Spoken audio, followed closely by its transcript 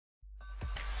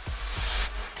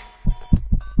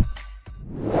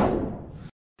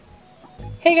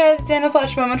Hey guys, it's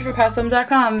Anna/Moment for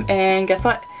PastelBunBun.com, and guess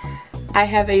what? I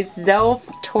have a Zelf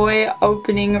toy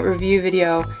opening review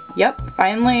video. Yep,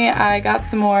 finally I got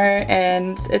some more,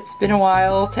 and it's been a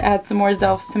while to add some more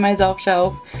Zelfs to my Zelf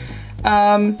shelf.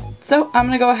 So I'm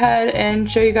gonna go ahead and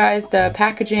show you guys the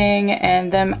packaging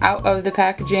and them out of the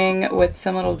packaging with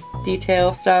some little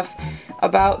detail stuff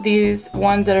about these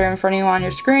ones that are in front of you on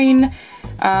your screen.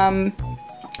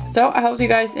 So I hope you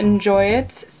guys enjoy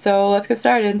it. So let's get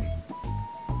started.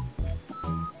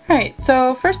 Alright,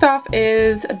 so first off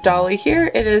is Dolly here.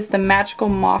 It is the Magical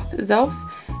Moth Zelf,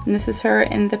 and this is her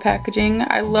in the packaging.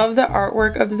 I love the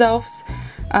artwork of Zelfs.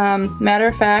 Matter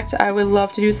of fact, I would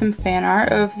love to do some fan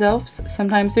art of Zelfs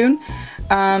sometime soon.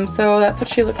 So that's what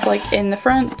she looks like in the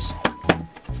front.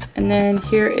 And then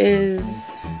here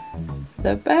is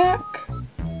the back.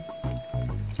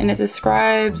 And it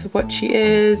describes what she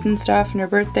is and stuff and her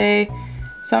birthday.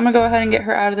 So I'm going to go ahead and get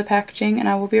her out of the packaging and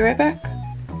I will be right back.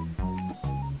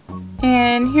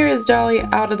 And here is Dolly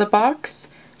out of the box.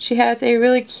 She has a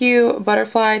really cute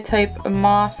butterfly type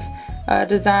moth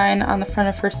design on the front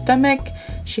of her stomach.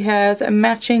 She has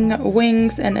matching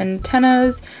wings and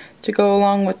antennas to go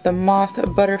along with the moth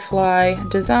butterfly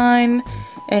design.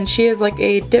 And she has like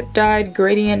a dip-dyed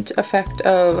gradient effect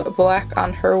of black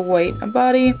on her white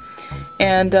body.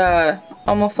 And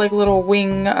almost like little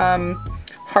wing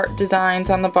heart designs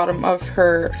on the bottom of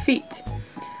her feet.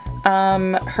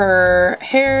 Her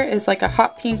hair is like a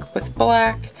hot pink with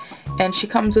black, and she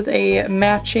comes with a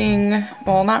matching,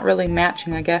 well, not really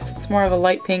matching, I guess, it's more of a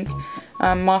light pink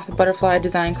moth butterfly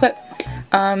design clip.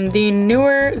 The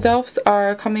newer Zelfs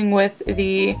are coming with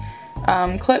the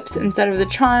clips instead of the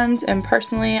charms, and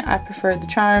personally I prefer the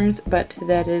charms, but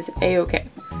that is a-okay.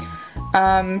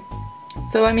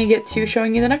 So let me get to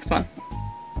showing you the next one.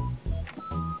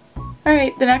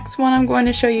 Alright, the next one I'm going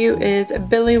to show you is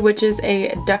Billy, which is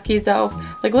a ducky Zelf.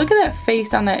 Like, look at that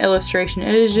face on that illustration.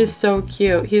 It is just so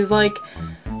cute. He's like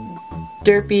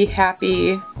derpy,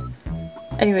 happy.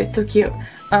 Anyway, it's so cute.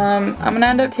 I'm going to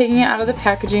end up taking it out of the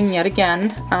packaging yet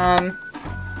again.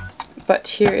 But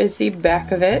here is the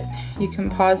back of it. You can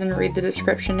pause and read the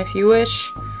description if you wish.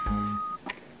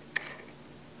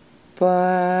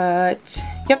 But,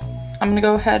 yep, I'm going to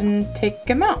go ahead and take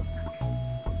him out.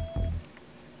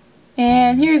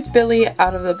 And here's Billy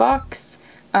out of the box.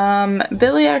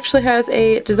 Billy actually has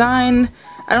a design.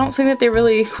 I don't think that they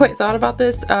really quite thought about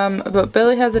this, but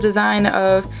Billy has a design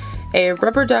of a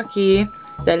rubber ducky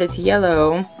that is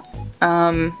yellow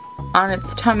on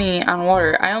its tummy on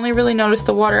water. I only really noticed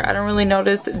the water. I don't really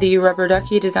notice the rubber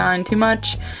ducky design too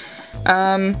much.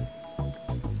 But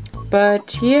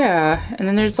yeah, and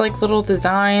then there's like little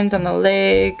designs on the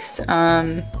legs,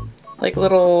 like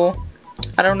little,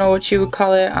 I don't know what you would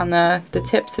call it, on the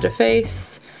tips of the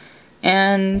face,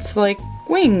 and like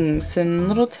wings and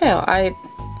little tail. I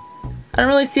don't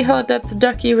really see how that's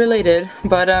ducky related,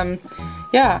 but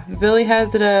yeah, Billy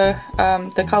has the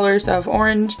colors of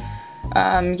orange,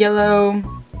 yellow,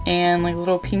 and like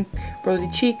little pink rosy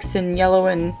cheeks, and yellow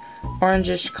and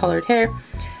orangish colored hair.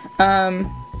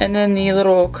 And then the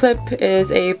little clip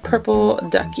is a purple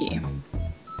ducky.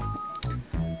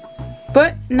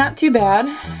 But not too bad.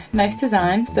 Nice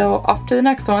design. So off to the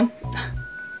next one.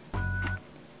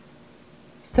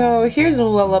 So here's a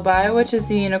Lullaby, which is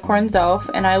the unicorn Zelf,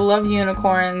 and I love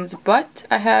unicorns, but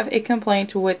I have a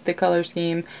complaint with the color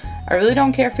scheme. I really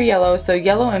don't care for yellow, so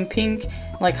yellow and pink,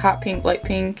 like hot pink, light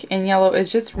pink, and yellow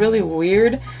is just really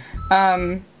weird.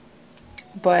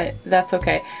 But that's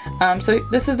okay. So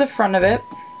this is the front of it.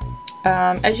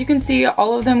 As you can see,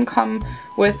 all of them come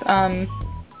with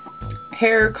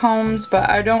hair combs, but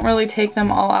I don't really take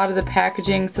them all out of the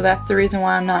packaging, so that's the reason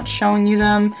why I'm not showing you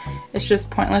them. It's just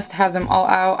pointless to have them all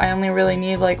out. I only really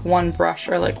need like one brush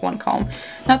or like one comb.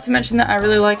 Not to mention that I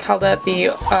really like how that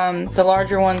the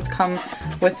larger ones come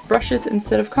with brushes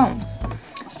instead of combs.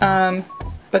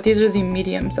 But these are the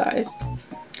medium sized.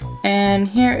 And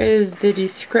here is the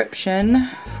description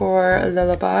for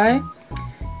Lullaby.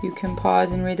 You can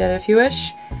pause and read that if you wish.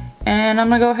 And I'm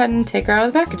gonna go ahead and take her out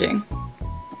of the packaging.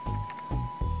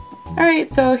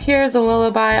 Alright, so here's a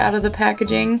Lullaby out of the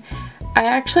packaging. I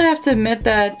actually have to admit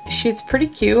that she's pretty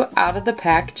cute out of the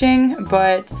packaging,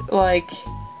 but like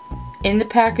in the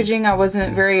packaging I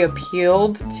wasn't very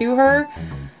appealed to her.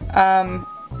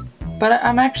 But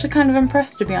I'm actually kind of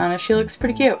impressed, to be honest. She looks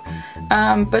pretty cute.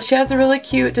 But she has a really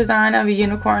cute design of a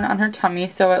unicorn on her tummy,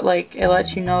 so it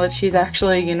lets you know that she's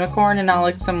actually a unicorn and not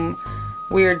like some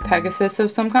weird Pegasus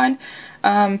of some kind.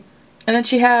 And then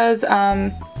she has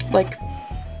like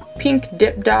pink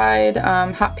dip-dyed,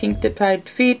 hot pink dip-dyed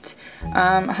feet,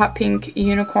 hot pink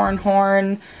unicorn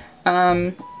horn,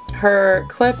 Her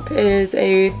clip is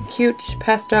a cute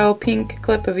pastel pink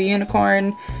clip of a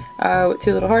unicorn with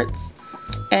 2 little hearts.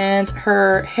 And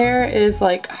her hair is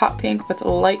like hot pink with a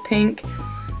light pink.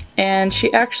 And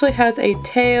she actually has a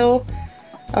tail.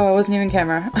 Oh, it wasn't even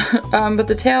camera. But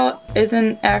the tail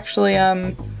isn't actually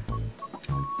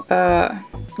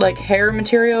like hair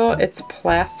material, it's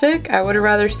plastic. I would have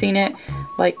rather seen it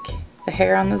like the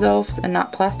hair on the Zelfs and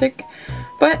not plastic.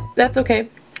 But that's okay.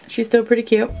 She's still pretty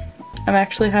cute. I'm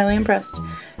actually highly impressed.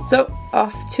 So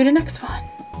off to the next one.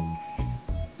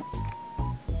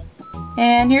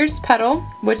 And here's Petal,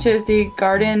 which is the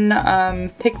garden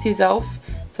pixie Zelf.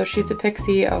 So she's a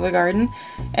pixie of the garden.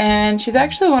 And she's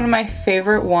actually one of my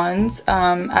favorite ones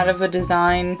out of a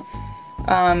design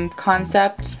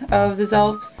concept of the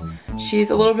Zelfs. She's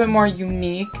a little bit more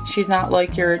unique. She's not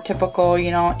like your typical, you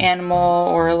know, animal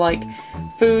or like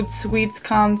food sweets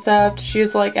concept.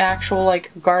 She's like an actual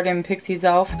like garden pixie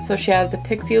Zelf. So she has the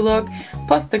pixie look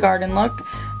plus the garden look.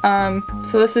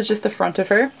 So this is just the front of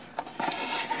her.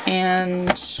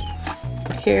 And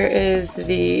here is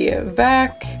the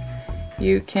back.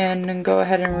 You can go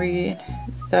ahead and read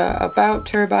the about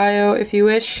her bio if you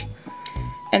wish.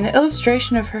 And the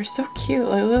illustration of her is so cute.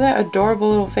 Like, look at that adorable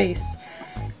little face.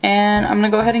 And I'm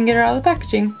gonna go ahead and get her out of the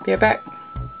packaging. Be right back.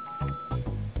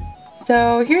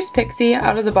 So here's Pixie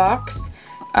out of the box.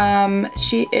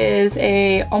 She is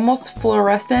a almost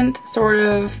fluorescent, sort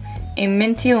of a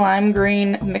minty lime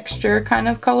green mixture kind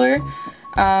of color.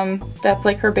 That's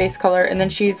like her base color. And then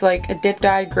she's like a dip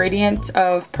dyed gradient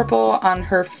of purple on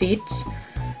her feet.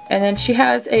 And then she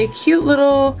has a cute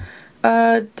little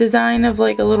design of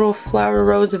like a little flower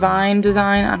rose vine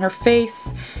design on her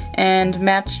face and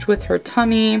matched with her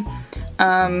tummy.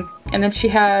 And then she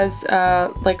has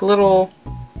like little,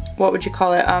 what would you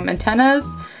call it, antennas,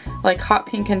 like hot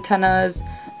pink antennas,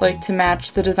 like to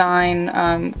match the design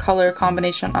color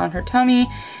combination on her tummy.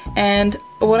 And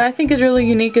what I think is really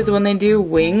unique is when they do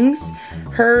wings,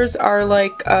 hers are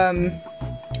like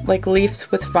leaves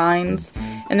with vines.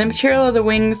 And the material of the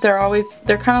wings, they're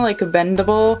kind of like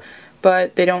bendable,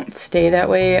 but they don't stay that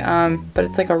way, but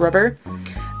it's like a rubber.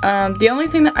 The only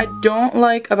thing that I don't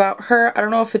like about her, I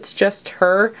don't know if it's just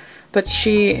her, but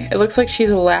it looks like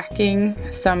she's lacking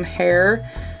some hair.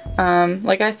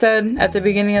 Like I said at the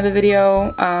beginning of the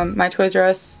video, my Toys R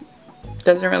Us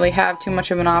doesn't really have too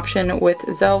much of an option with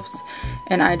Zelfs,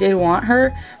 and I did want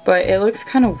her, but it looks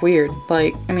kind of weird.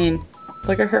 Like, I mean,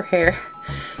 look at her hair.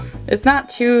 It's not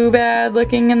too bad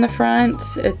looking in the front,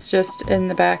 it's just in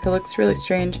the back it looks really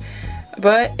strange.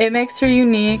 But it makes her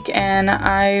unique, and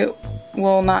I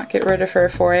will not get rid of her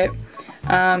for it.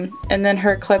 And then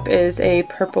her clip is a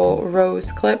purple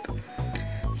rose clip.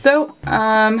 So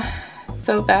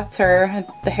that's her.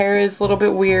 The hair is a little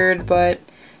bit weird, but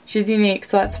she's unique,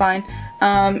 so that's fine.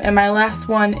 And my last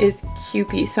one is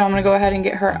Cupie, so I'm going to go ahead and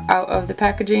get her out of the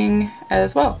packaging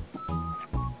as well.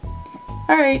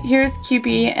 Alright, here's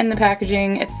Cupie in the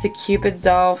packaging. It's the Cupid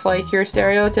Zelf, like your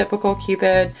stereotypical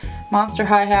Cupid. Monster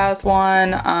High has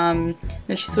one,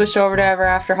 then she switched over to Ever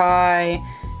After High,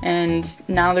 and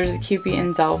now there's a Cupie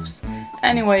in Zelfs.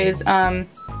 Anyways,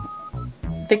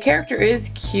 the character is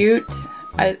cute.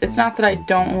 It's not that I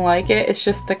don't like it, it's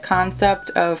just the concept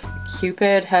of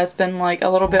Cupid has been like a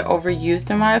little bit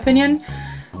overused in my opinion.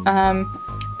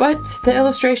 But the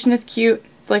illustration is cute.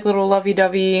 It's like little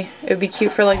lovey-dovey. It would be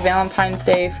cute for like Valentine's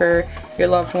Day for your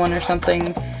loved one or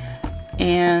something.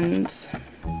 And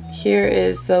here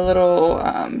is the little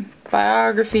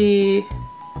biography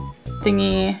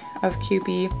thingy of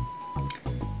Cupie.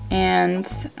 And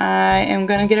I am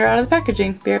gonna get her out of the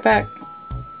packaging. Be right back.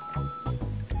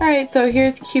 Alright, so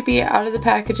here's Cupie out of the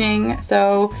packaging.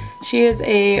 So she is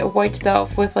a white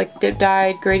Zelf with like dip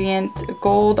dyed gradient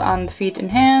gold on the feet and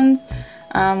hands,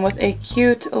 with a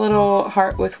cute little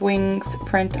heart with wings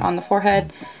print on the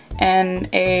forehead, and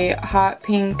a hot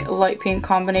pink, light pink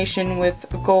combination with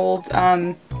gold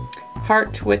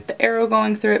heart with the arrow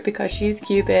going through it because she's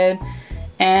Cupid.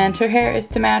 And her hair is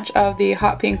to match of the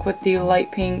hot pink with the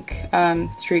light pink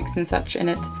streaks and such in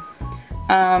it.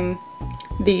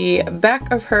 The back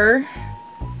of her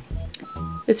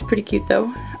is pretty cute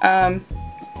though.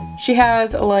 She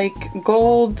has like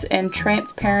gold and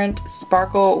transparent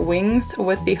sparkle wings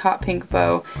with the hot pink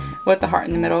bow with the heart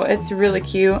in the middle. It's really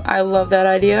cute. I love that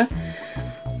idea.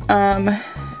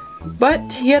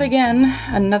 But yet again,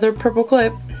 another purple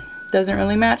clip. Doesn't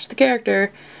really match the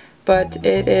character, but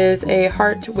it is a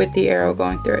heart with the arrow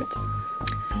going through it.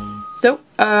 So,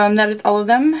 that is all of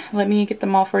them. Let me get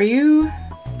them all for you.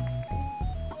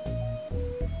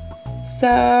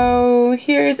 So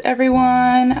here's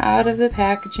everyone out of the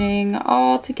packaging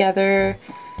all together.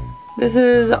 this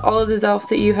is all of the Zelfs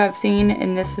that you have seen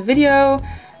in this video.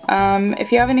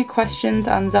 If you have any questions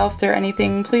on Zelfs or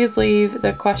anything, please leave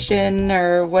the question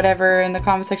or whatever in the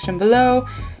comment section below.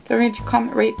 Don't forget to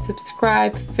comment, rate,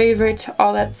 subscribe, favorite,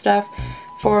 all that stuff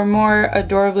for more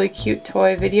adorably cute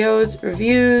toy videos,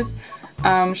 reviews,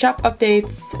 shop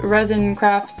updates, resin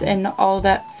crafts, and all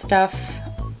that stuff.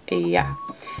 Yeah.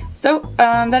 So,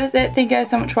 that is it. Thank you guys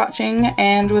so much for watching,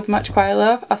 and with much quiet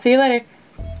love, I'll see you later.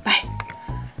 Bye.